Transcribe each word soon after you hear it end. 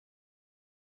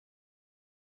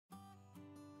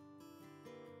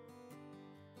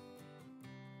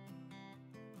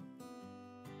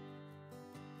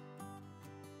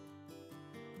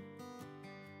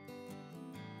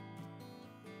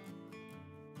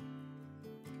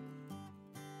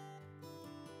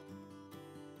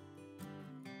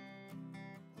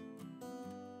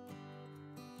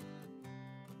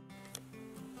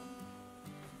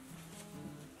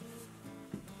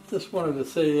just wanted to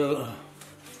say a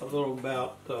little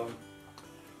about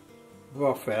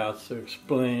roughouts to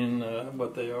explain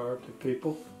what they are to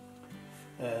people.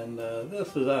 And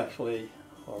this is actually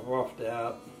a roughed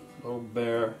out little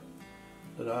bear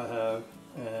that I have,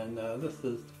 and this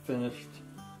is the finished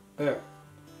bear.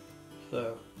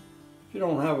 So if you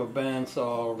don't have a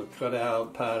bandsaw to cut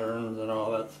out patterns and all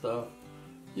that stuff,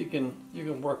 you can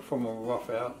work from a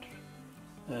roughout,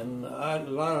 and a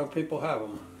lot of people have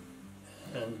them.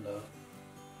 And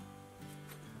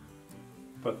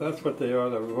but that's what they are.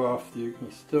 They're rough. You can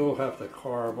still have to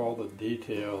carve all the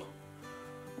detail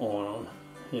on them.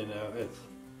 You know, it's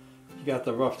you got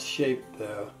the rough shape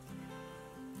though.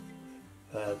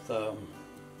 That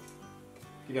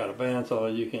you got a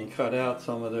bandsaw, you can cut out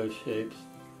some of those shapes,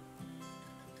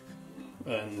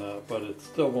 and but it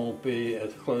still won't be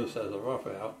as close as a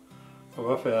roughout. A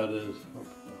roughout is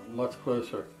much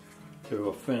closer to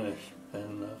a finish,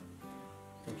 and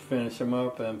finish them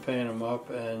up and paint them up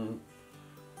and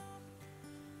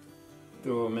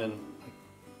do them in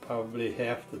probably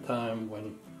half the time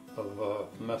of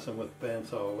messing with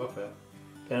bandsaw roughout.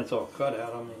 Bandsaw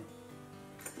cutout, I mean.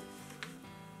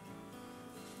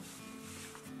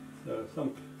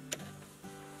 So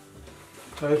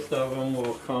most of them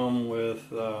will come with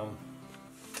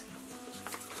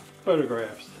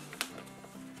photographs.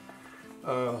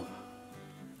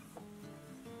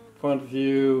 Front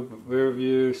view, rear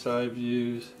view, side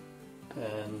views,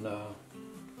 and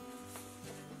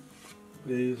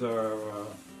these are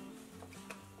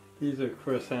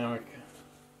Chris Hammock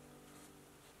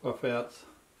roughouts.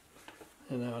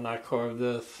 You know, and I carved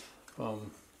this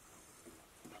from.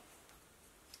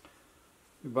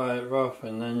 You buy it rough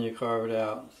and then you carve it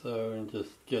out. So and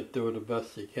just do it the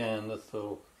best you can. This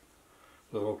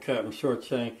little Captain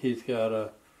Shortshank, he's got a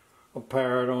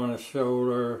parrot on his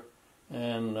shoulder,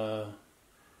 and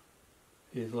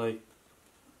he's like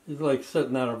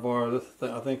sitting at a bar.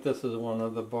 I think this is one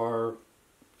of the bar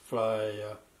fly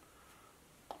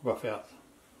roughouts.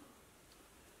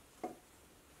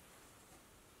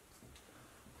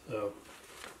 So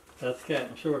that's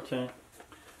Captain Shortshank.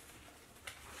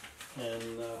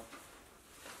 And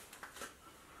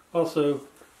also,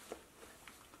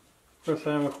 Chris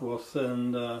Hammock will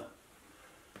send,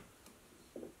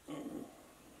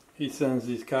 he sends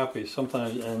these copies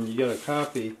sometimes, and you get a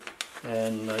copy,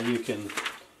 and you can,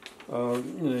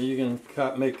 you can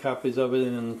make copies of it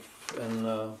and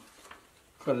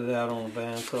cut it out on a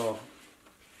bandsaw.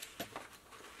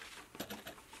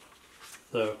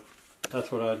 So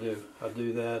that's what I do. I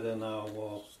do that, and I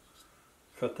will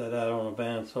cut that out on a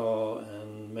bandsaw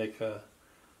and make a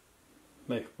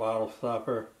bottle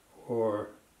stopper, or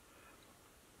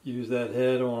use that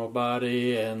head on a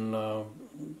body and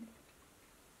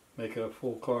make it a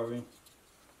full carving.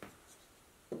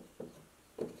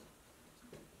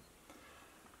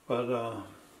 But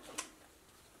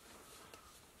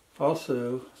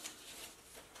also,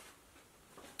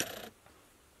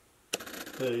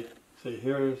 see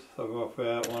here's a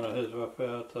roughout, one of his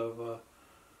roughouts of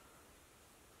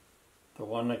the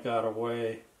one that got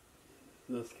away.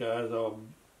 This guy's all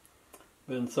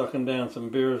been sucking down some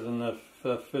beers, and that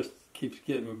fish keeps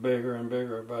getting bigger and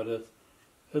bigger. But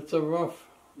it's rough.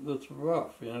 You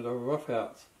know, they're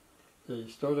roughouts. So you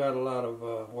still got a lot of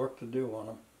work to do on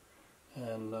them.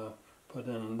 And but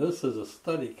then this is a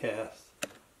study cast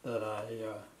that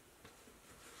I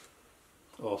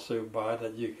also buy,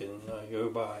 that you can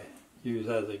use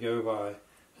as a go by,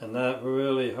 and that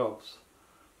really helps.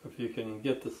 If you can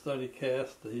get the study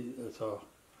cast, it's the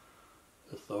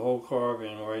whole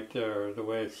carving right there, the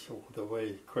way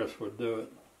Chris would do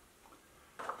it.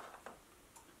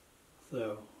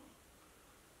 So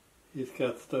he's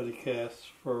got study casts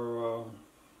for.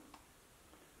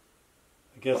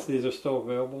 I guess these are still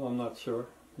available. I'm not sure.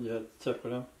 You have to check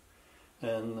with them.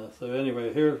 And so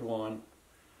anyway, here's one,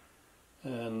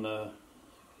 and the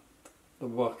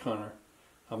buck hunter.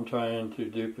 I'm trying to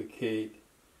duplicate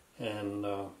and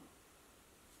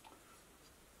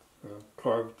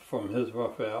carved from his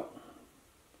roughout.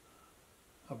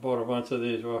 I bought a bunch of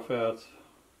these roughouts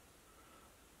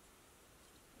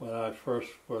when I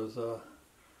first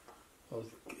I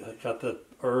got that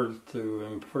urge to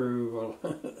improve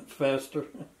faster.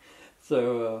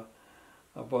 So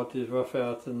I bought these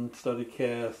roughouts and study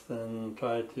cast and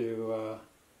tried to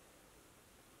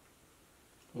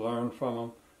learn from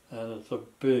them, and it's a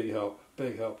big help.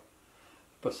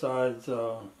 Besides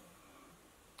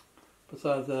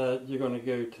that, you're going to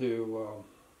go to,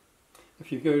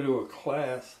 if you go to a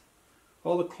class,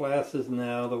 all the classes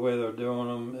now, the way they're doing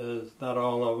them is, not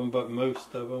all of them, but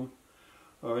most of them,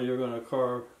 you're going to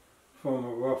carve from a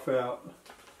roughout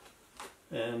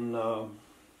and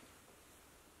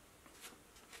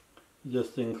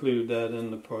just include that in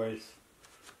the price.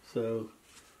 So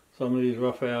some of these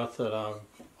roughouts that I'm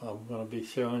going to be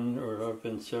showing, or I've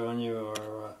been showing you,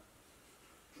 are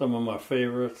some of my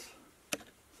favorites.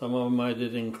 Some of them I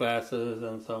did in classes,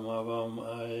 and some of them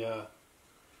I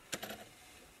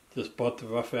just bought the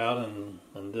rough out and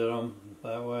did them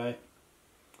that way.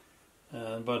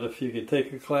 But if you could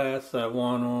take a class, that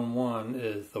one-on-one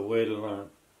is the way to learn.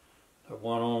 The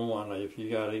one-on-one, if you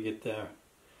got to get there,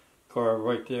 carve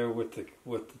right there with the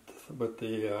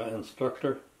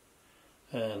instructor,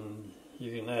 and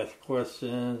you can ask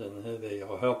questions, and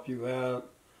they'll help you out.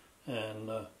 And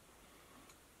if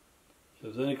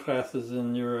there's any classes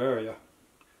in your area,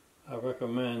 I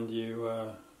recommend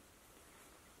you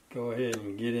go ahead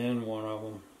and get in one of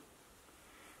them.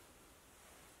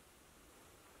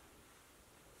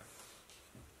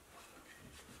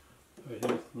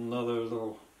 Here's another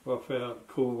little rough out,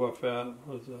 cool rough out,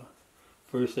 was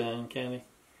Bruce and Kenny.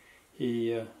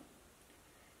 He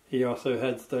also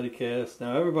had study casts.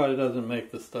 Now everybody doesn't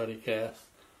make the study casts,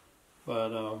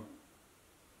 but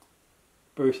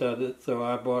Bruce had it, so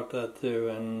I bought that too,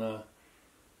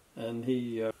 and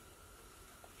he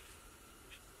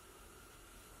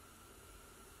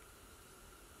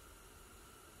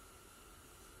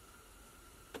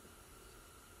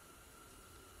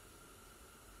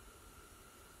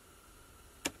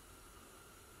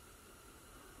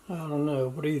I don't know,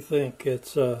 what do you think?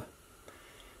 It's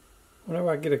whenever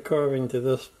I get a carving to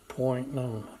this point and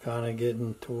I'm kind of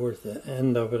getting towards the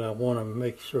end of it, I want to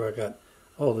make sure I got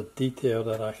all the detail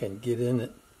that I can get in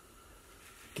it,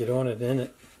 get on it in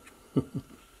it.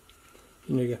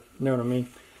 You know what I mean?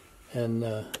 And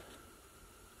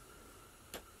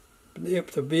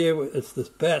to be able, it's this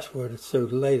basswood, it's so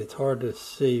late, it's hard to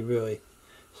see really.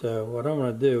 So what I'm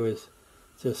going to do is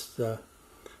just,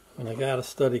 and I got a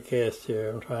study cast here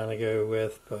I'm trying to go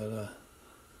with, but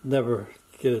never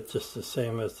get it just the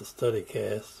same as the study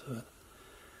cast.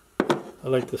 I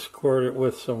like to squirt it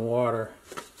with some water.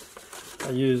 I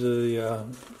use the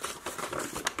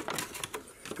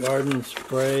garden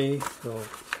spray, the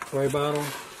spray bottle.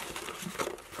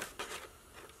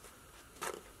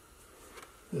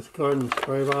 This garden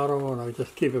spray bottle, and I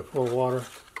just keep it full of water,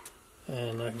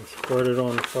 and I can squirt it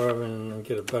on the carving and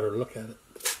get a better look at it.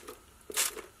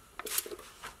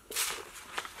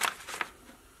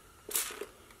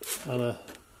 Kind of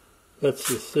lets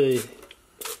you see.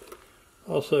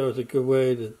 Also, it's a good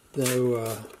way to know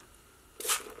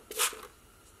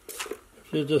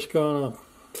if you're just gonna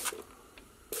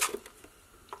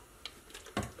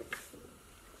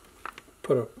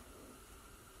put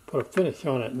a finish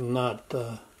on it and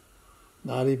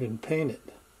not even paint it.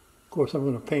 Of course, I'm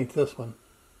going to paint this one,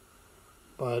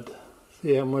 but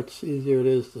see how much easier it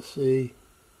is to see.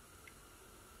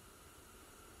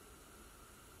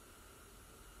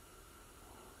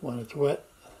 When it's wet.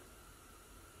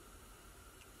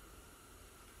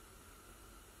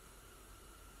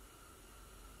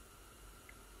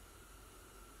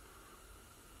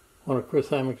 One of Chris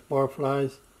Hammock's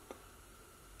barflies.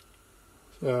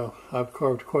 So I've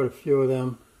carved quite a few of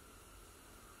them,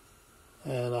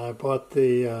 and I bought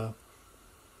the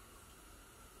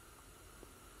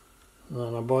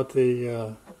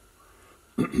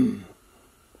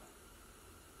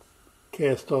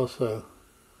cast also.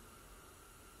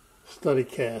 Study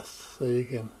cast, so you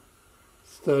can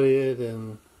study it,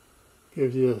 and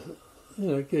gives you,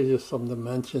 gives you some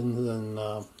dimensions, and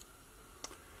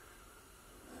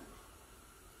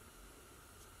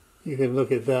you can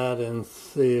look at that and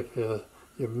see if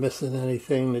you're missing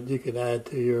anything that you could add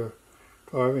to your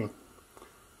carving.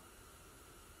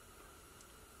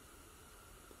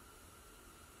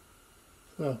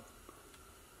 So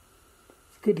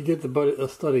it's good to get a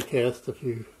study cast if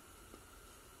you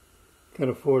can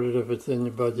afford it, if it's in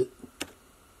your budget.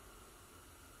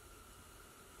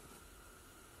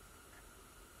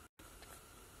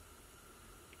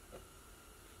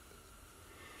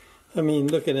 I mean,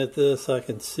 looking at this, I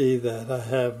can see that I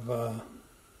have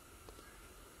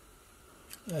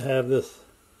this,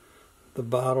 the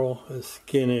bottle is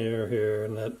skinnier here,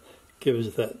 and that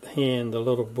gives that hand a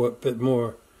little bit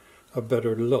more, a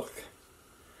better look.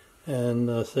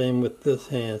 And same with this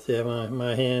hand. See,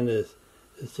 my hand is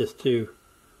just too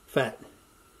fat,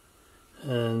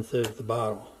 and so is the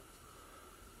bottle.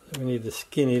 So we need to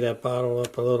skinny that bottle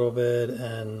up a little bit,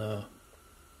 and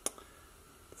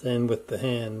same with the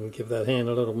hand, and give that hand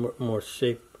a little more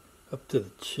shape up to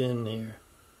the chin here,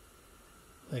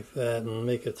 like that, and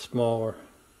make it smaller.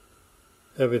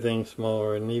 Everything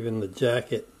smaller, and even the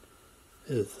jacket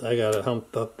I got it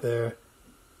humped up there,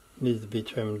 needs to be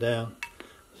trimmed down.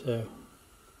 So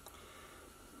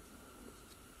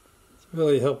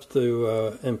really helps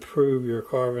to improve your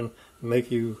carving,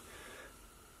 make you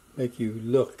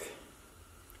look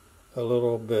a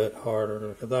little bit harder.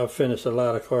 Because I've finished a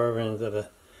lot of carvings that I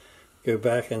go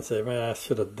back and say, man, I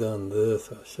should have done this,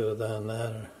 I should have done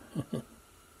that.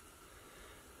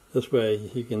 This way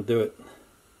you can do it.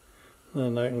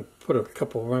 And I can put a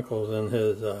couple wrinkles in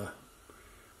his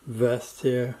vest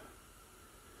here.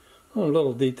 Oh,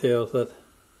 little details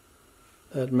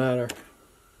that matter.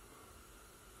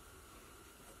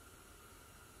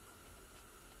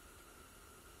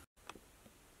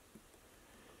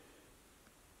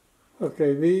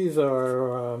 Okay, these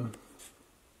are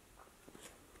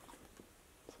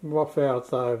some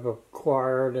roughouts I've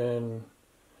acquired and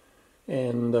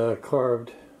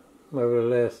carved over the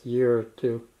last year or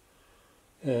two,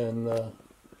 and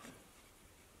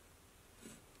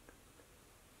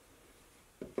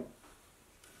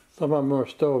some of them are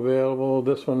still available.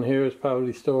 This one here is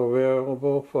probably still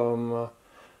available from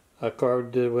I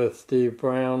carved it with Steve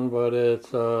Brown, but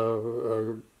it's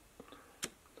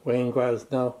Wayne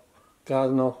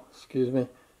Gosnell, excuse me,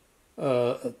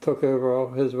 took over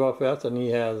all his roughouts, and he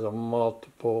has a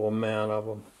multiple amount of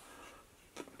them,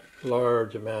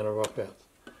 large amount of roughouts.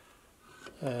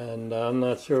 And I'm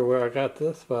not sure where I got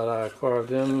this, but I carved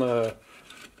him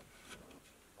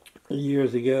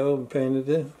years ago and painted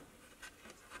it.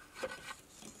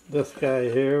 This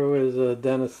guy here was a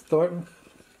Dennis Thornton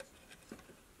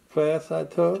class I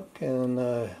took, and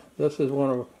this is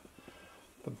one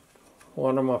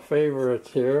of my favorites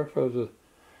here for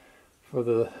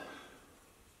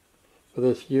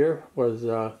this year was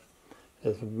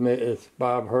it's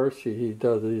Bob Hershey. He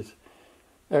does these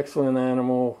excellent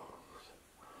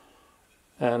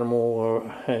he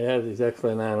has these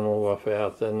excellent animal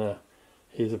roughouts, and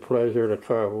he's a pleasure to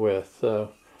carve with.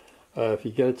 So if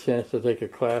you get a chance to take a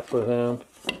class with him,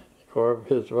 carve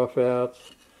his roughouts,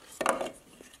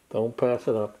 don't pass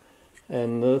it up.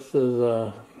 And this is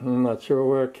I'm not sure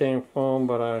where it came from,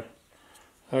 but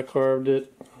I carved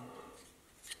it.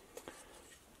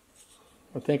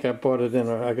 I think I bought it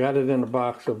I got it in a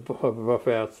box of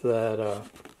roughouts that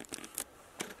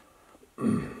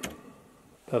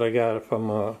that I got it from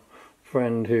a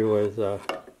friend who was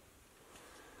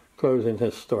closing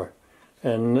his store.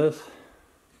 And this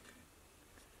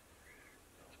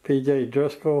P.J.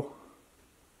 Driscoll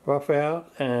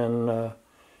roughout, and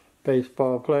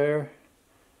baseball player.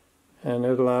 And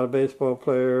there's a lot of baseball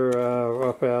player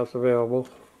roughouts available.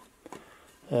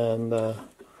 And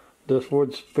this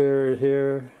wood spirit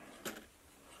here,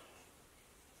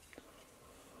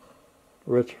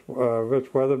 Rich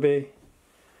Weatherby.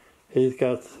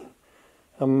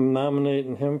 I'm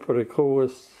nominating him for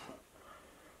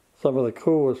some of the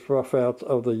coolest roughouts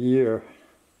of the year.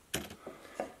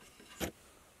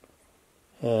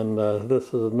 And this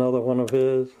is another one of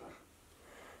his.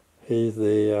 He's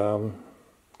the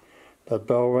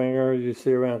bell ringer you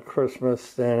see around Christmas,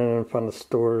 standing in front of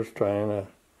stores trying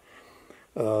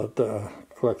to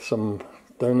collect some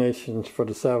donations for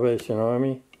the Salvation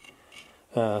Army.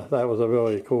 That was a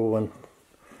really cool one.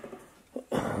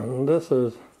 This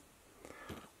is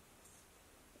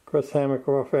Chris Hammock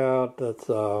roughout that's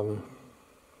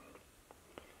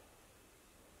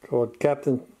called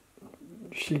Captain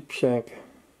Sheepshank,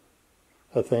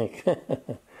 I think.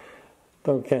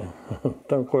 Don't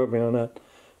quote me on that.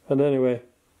 But anyway,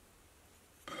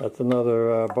 that's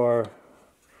another bar.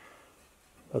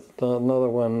 That's another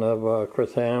one of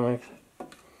Chris Hammock's.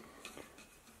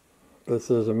 This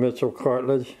is a Mitchell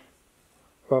Cartledge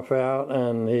roughout,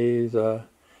 and he's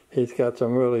got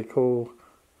some really cool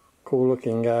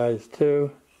looking guys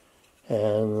too.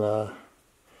 And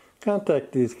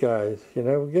contact these guys. You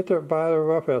know, buy their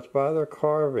roughouts, buy their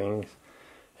carvings.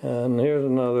 And here's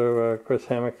another Chris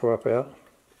Hammock roughout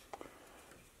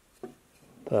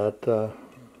that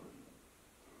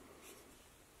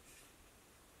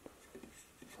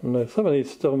some of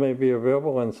these still may be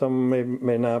available, and some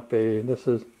may not be. This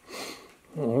is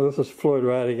Floyd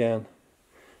Radigan,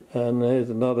 and here's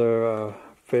another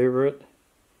favorite.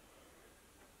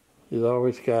 He's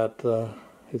always got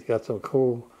some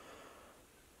cool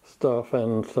stuff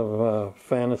and some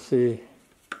fantasy,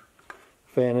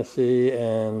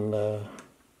 and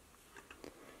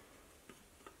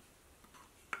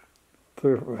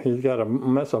he's got a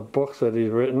mess of books that he's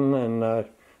written, and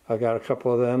I got a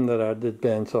couple of them that I did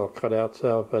bandsaw cutouts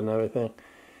of and everything.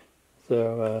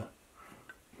 So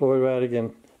Floyd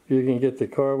Radigan, if you can get the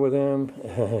car with him,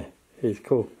 he's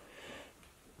cool.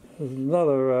 There's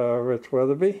another Rich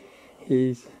Weatherby.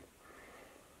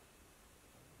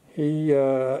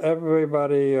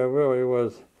 Everybody really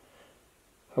was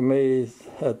amazed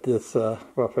at this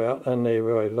roughout, and they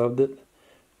really loved it.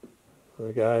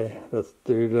 the guy, this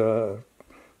dude,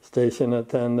 station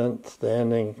attendant,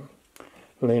 standing,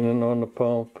 leaning on the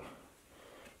pump.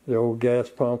 The old gas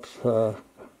pumps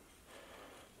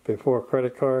before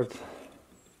credit cards.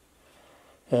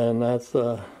 And that's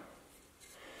one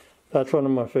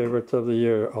of my favorites of the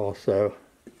year also.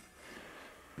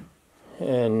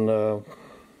 And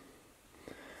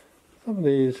some of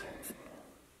these,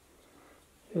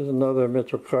 here's another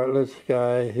Mitchell Cartlidge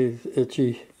guy. He's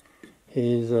itchy.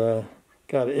 He's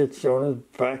got an itch on his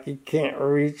back he can't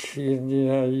reach. You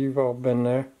know, you've all been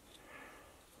there.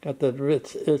 Got that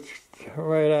itch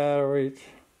right out of reach.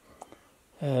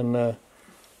 And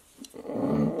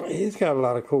he's got a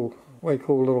lot of way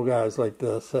cool little guys like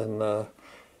this. And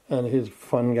he's a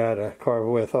fun guy to carve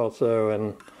with also.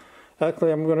 And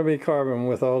actually, I'm going to be carving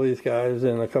with all these guys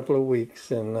in a couple of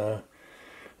weeks. And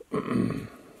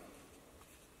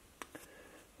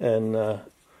so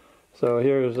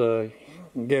here's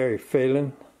Gary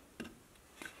Phelan.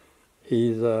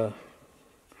 He's a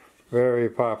very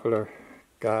popular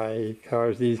guy. He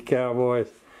carves these cowboys,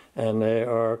 and they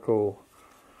are cool.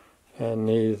 And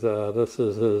this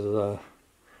is his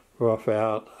rough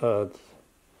out,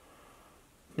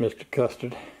 Mr.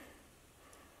 Custard,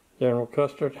 General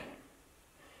Custard,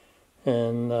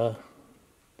 and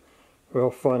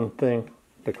real fun thing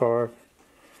to carve.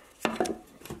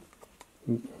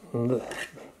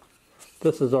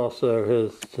 This is also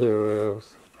his too.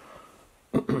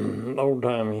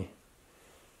 Old-timey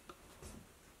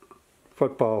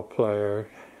football player,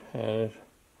 and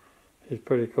he's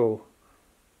pretty cool.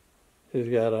 He's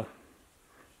got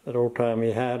that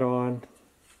old-timey hat on,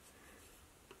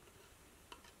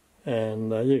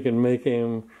 and you can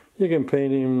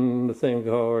paint him the same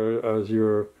color as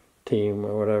your team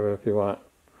or whatever if you want.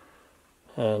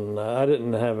 And I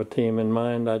didn't have a team in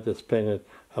mind. I just painted.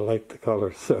 I liked the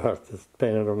colors, so I just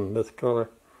painted him this color.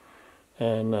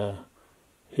 And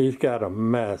he's got a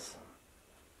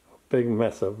big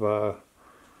mess of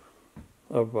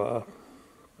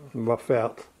rough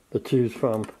out to choose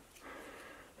from,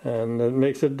 and it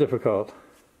makes it difficult.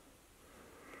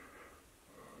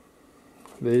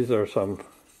 These are some.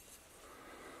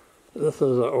 This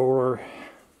is an older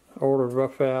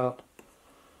rough out.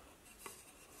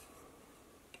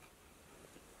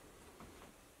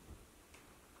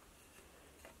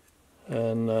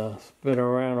 And it's been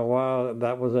around a while.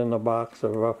 That was in the box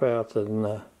of roughouts and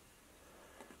that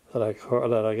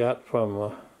I got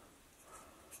from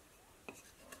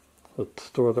the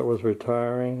store that was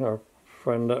retiring, our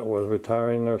friend that was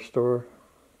retiring their store.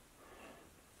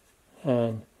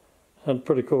 And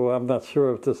pretty cool. I'm not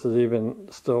sure if this is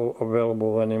even still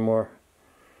available anymore.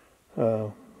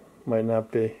 Might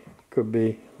not be. Could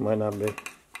be. Might not be.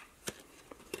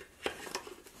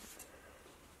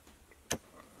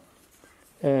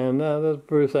 And there's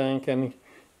Bruce Ank, and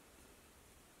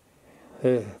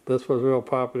this was real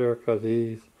popular because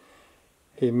he's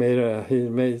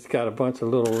got a bunch of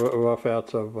little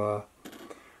roughouts of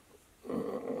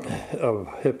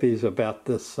hippies about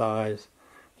this size.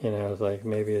 You know, it's like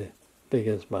maybe as big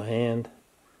as my hand.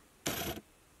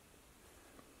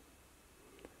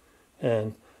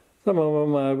 And some of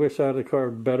them I wish I'd have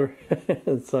carved better.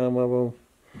 And some of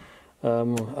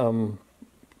them I'm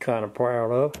kind of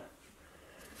proud of.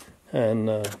 And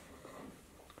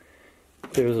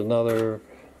here's another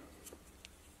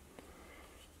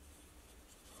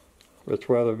Rich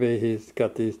Weatherby. He's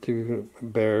got these two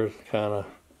bears kind of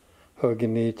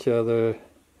hugging each other,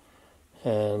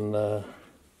 and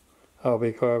I'll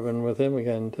be carving with him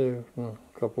again too in a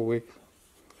couple weeks.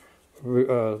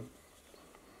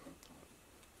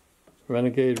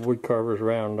 Renegade Woodcarvers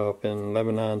Roundup in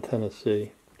Lebanon,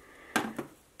 Tennessee.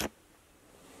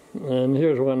 And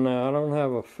here's one now. I don't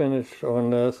have a finish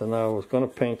on this, and I was going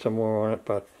to paint some more on it,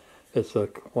 but it's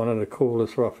one of the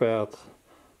coolest roughouts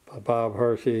by Bob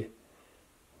Hershey.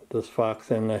 This fox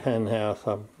in the hen house.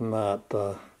 I'm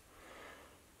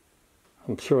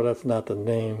sure that's not the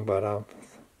name, but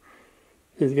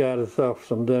he's got himself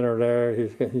some dinner there.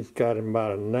 He's got him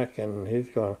by the neck, and he's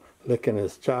going licking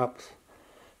his chops.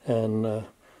 And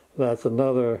that's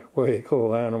another way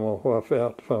cool animal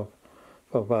roughout from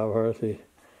Bob Hershey.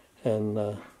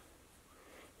 And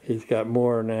he's got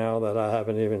more now that I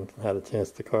haven't even had a chance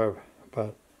to carve,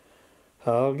 but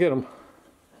I'll get them.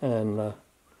 And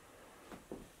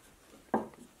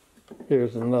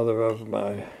here's another of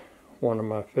one of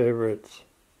my favorites.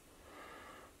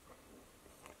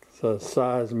 So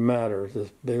size matters. This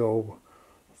big old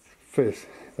fish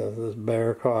that this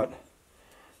bear caught,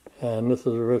 and this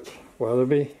is Rich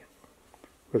Weatherby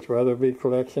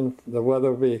collection. The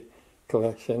Weatherby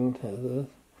collection.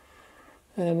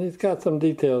 And he's got some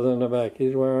details in the back.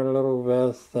 He's wearing a little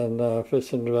vest and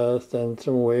fishing vest and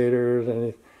some waders,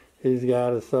 and he's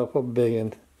got himself a big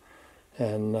one.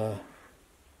 And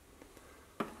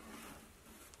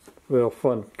real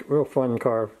fun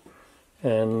carve.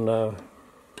 And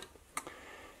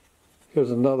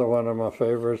here's another one of my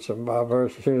favorites. And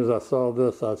as soon as I saw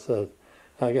this, I said,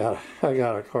 I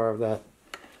gotta carve that.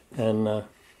 And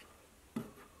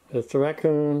it's a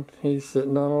raccoon. He's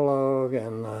sitting on a log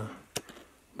and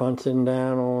munching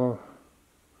down on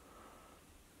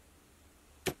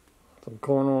some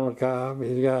corn on the cob.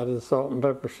 He's got his salt and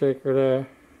pepper shaker there.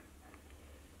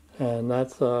 And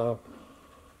that's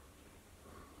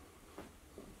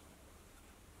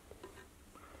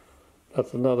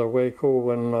another way cool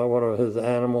one of his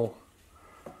animal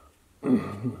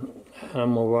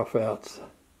roughouts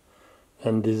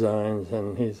and designs,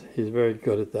 and he's very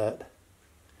good at that.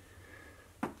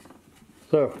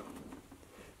 So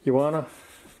you wanna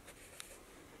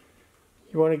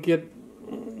get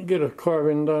a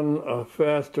carving done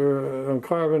faster, and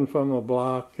carving from a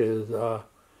block is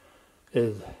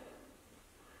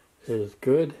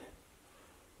good.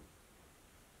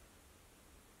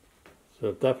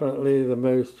 So definitely the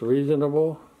most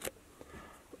reasonable.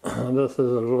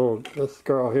 This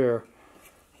girl here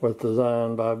was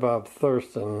designed by Bob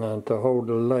Thurston to hold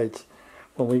the lights.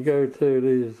 When we go to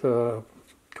these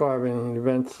carving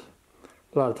events,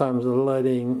 a lot of times the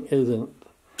lighting isn't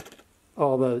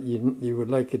all that you would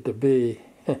like it to be.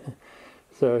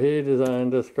 So he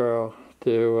designed this girl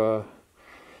to,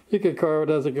 you could carve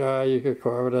it as a guy, you could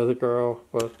carve it as a girl,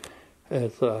 but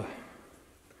it's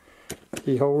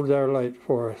he holds our light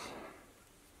for us.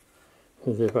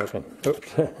 Let's see if I can,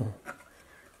 oops. Let's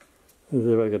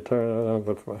see if I can turn it on,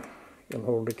 but I can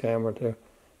hold the camera too.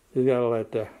 He's got a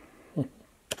light there.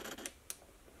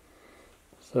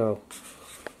 So,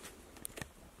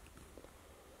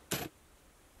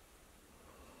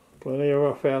 plenty of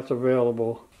roughouts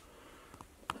available,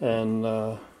 and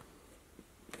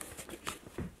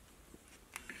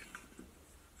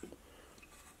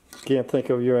can't think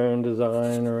of your own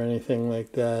design or anything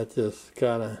like that, just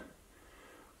kind of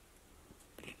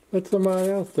let somebody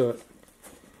else do it.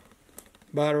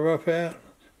 Buy the roughout.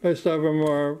 Most of them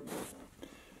are,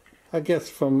 I guess,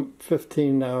 from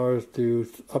 $15 to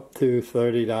up to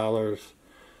 $30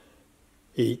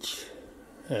 each,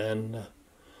 and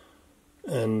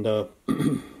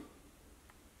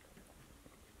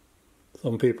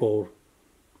some people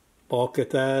balk at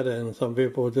that, and some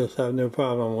people just have no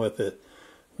problem with it.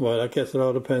 But I guess it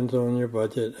all depends on your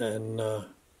budget, and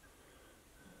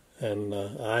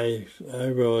I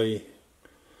really,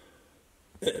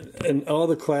 and all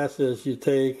the classes you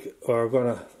take are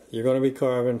you're gonna be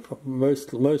carving from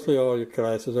mostly all your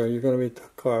classes you're gonna be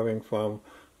carving from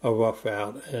a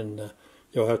roughout, and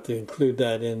you'll have to include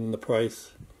that in the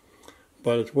price.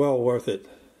 But it's well worth it,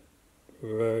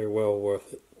 very well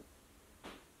worth it.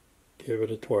 Give it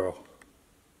a twirl.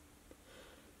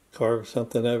 Carve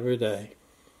something every day.